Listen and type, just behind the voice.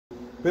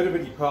Bit of a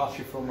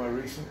departure from my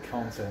recent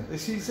content.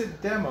 This is a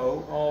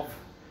demo of,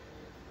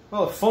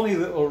 well, a funny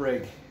little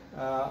rig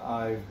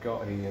I've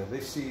got here.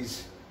 This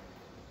is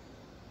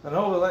an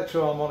old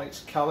Electro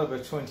Harmonics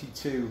caliber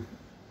 22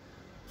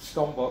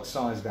 stompbox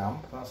sized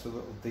amp. That's a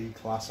little D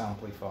class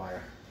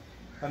amplifier,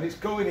 and it's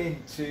going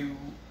into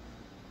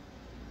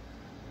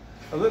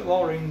a little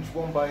orange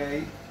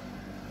 1x8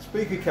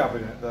 speaker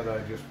cabinet that I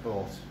just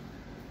bought.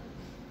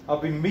 I've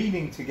been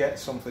meaning to get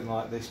something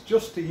like this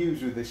just to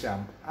use with this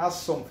amp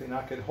as something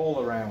I could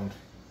haul around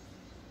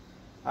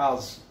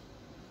as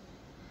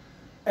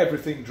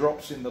everything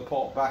drops in the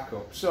pot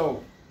backup.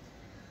 So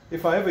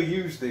if I ever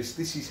use this,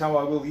 this is how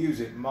I will use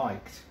it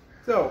mic'd.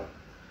 So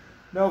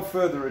no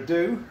further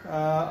ado,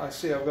 I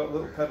see I've got a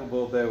little pedal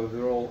board there with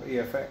all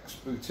EFX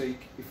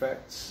boutique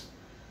effects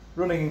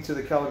running into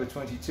the caliber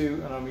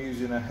 22, and I'm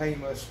using a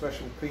Hamer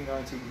Special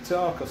P90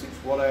 guitar because it's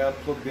what I had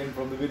plugged in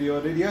from the video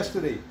I did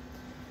yesterday.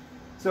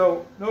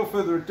 So, no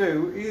further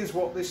ado, here's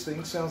what this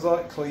thing sounds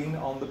like clean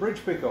on the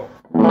bridge pickup.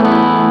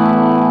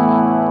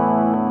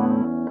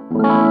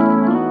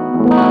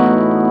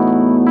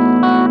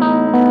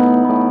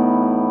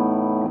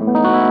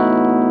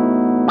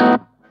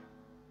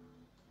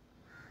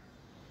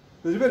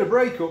 There's a bit of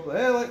break up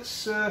there.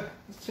 Let's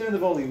turn the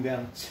volume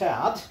down a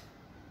tad.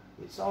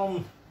 It's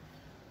on,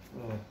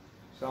 well,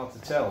 it's hard to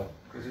tell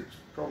because it's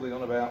probably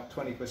on about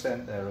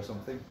 20% there or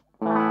something.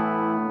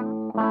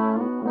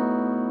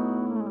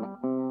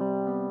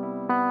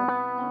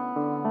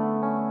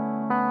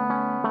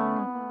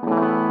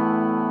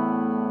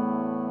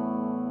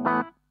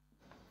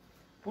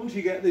 Once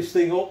you get this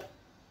thing up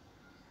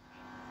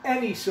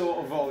any sort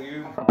of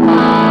volume,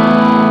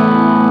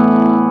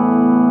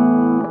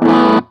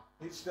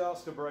 it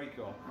starts to break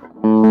up.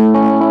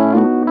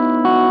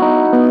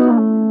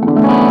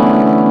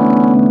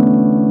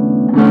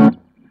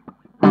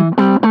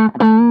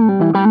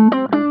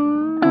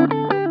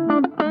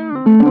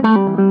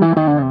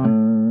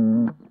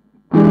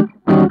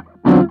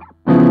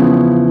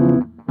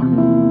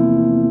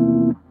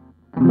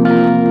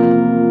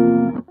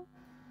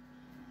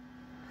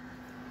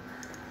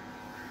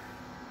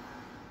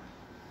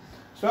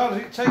 So how does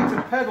it take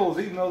to pedals,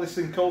 even though this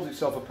thing calls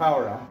itself a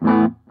power amp?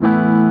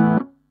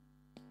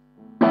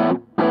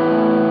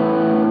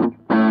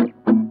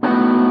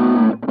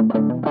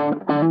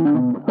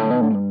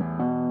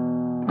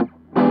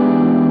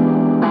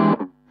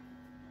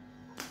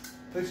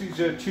 This is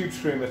a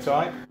Tubescreamer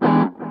type.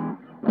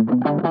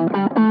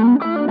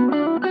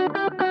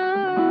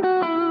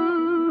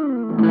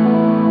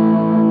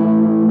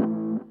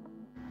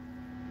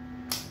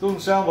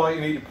 Doesn't sound like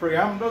you need a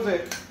preamp, does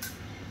it?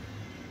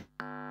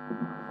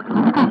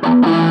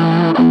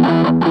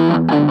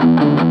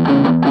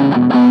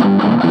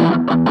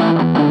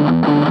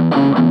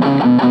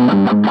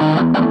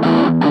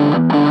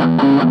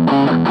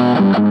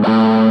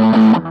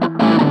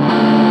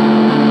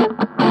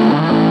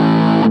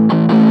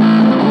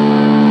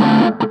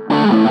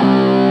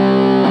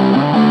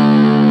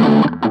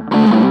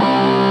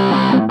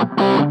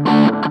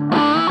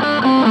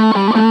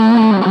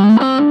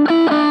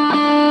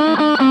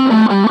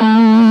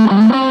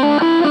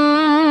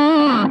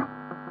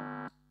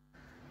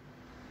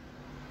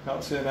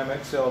 That's an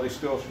MXL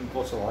Distortion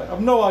plus a light.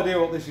 I've no idea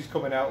what this is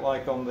coming out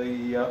like on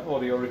the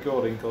audio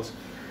recording because,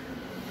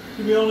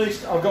 to be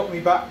honest, I've got me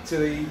back to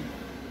the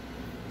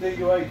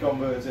DUA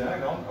converter.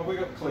 Hang on, have we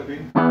got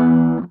clipping?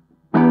 Alright,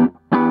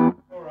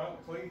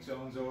 clean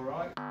tone's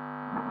alright.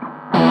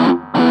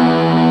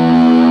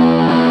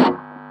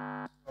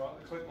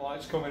 Alright, the clip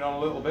light's coming on a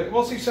little bit.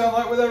 What's he sound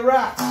like with a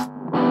rat?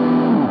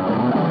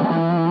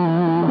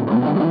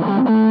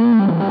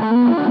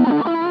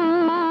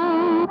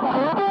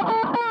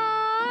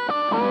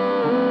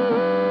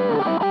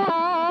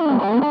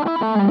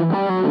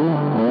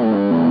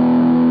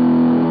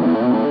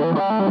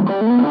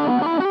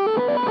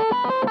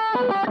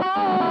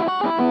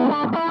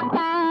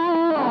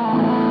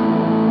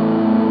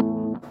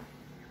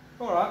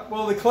 Alright,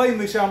 well they claim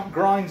this amp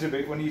grinds a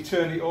bit when you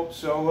turn it up,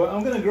 so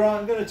I'm going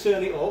to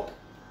turn it up.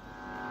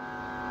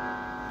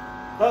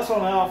 That's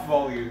on half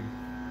volume.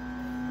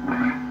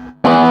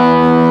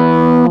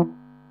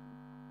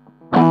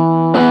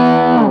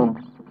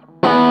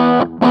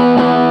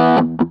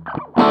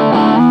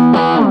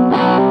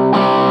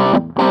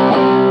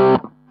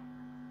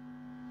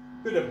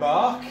 Bit of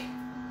bark.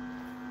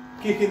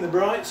 Kicking the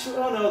bright switch.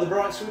 Oh no, the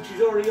bright switch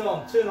is already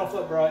on. Turn off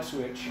that bright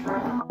switch.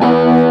 Let's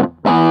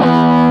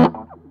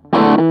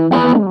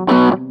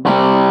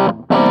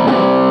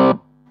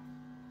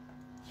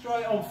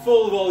try it on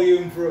full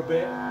volume for a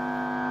bit.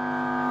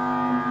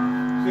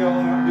 See how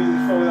long I can do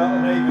this for without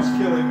the neighbours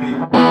killing me.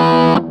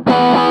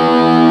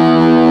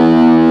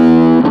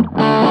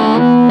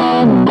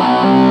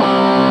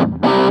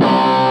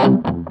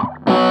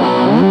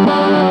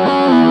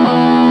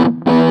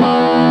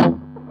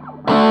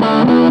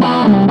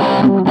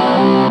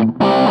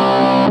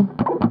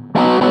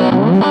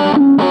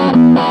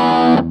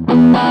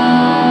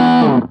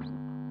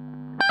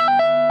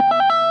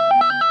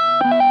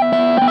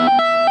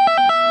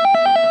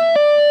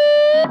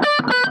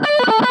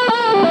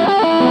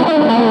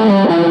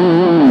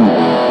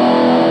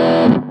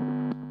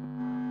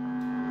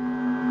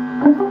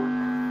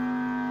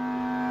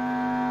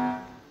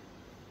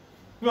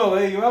 Well,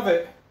 there you have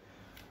it.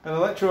 An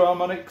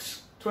Electro-Harmonix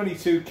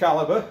 22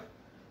 caliber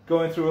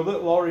going through a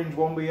little orange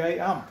 1B8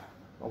 amp.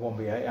 Or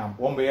 1B8 amp,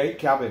 1B8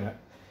 cabinet.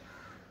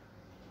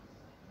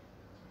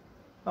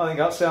 I think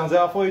that sounds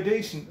halfway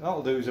decent.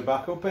 That'll do as a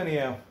backup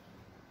anyhow.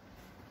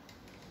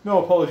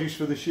 No apologies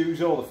for the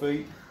shoes or the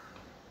feet.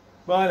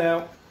 Bye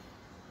now.